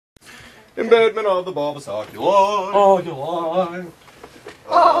Embedment of the bulbous oculi. Oculi.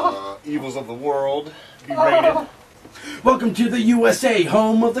 Evils of the world. Be rated. Welcome to the USA,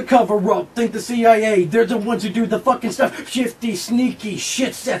 home of the cover-up. Think the CIA, they're the ones who do the fucking stuff. Shifty, sneaky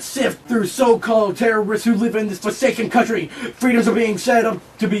shits that sift through so-called terrorists who live in this forsaken country. Freedoms are being set up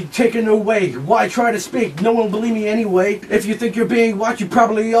to be taken away. Why try to speak? No one will believe me anyway. If you think you're being watched, you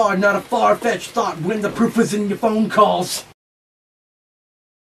probably are. Not a far-fetched thought when the proof is in your phone calls.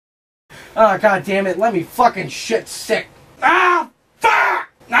 Ah, god damn it, let me fucking shit sick. Ah, fuck!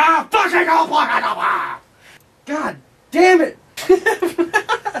 Ah, fucking oh, god damn it!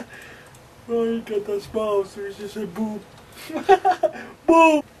 Oh, you got that smile, so he just said boo.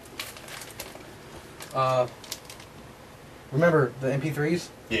 Boo! Remember the MP3s?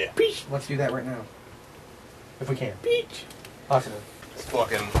 Yeah. Peach! Let's do that right now. If we can. Peach! Awesome. It's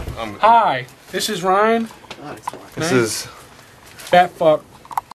fucking... Hi, this is Ryan. Oh, it's fine. This is... Fat fuck.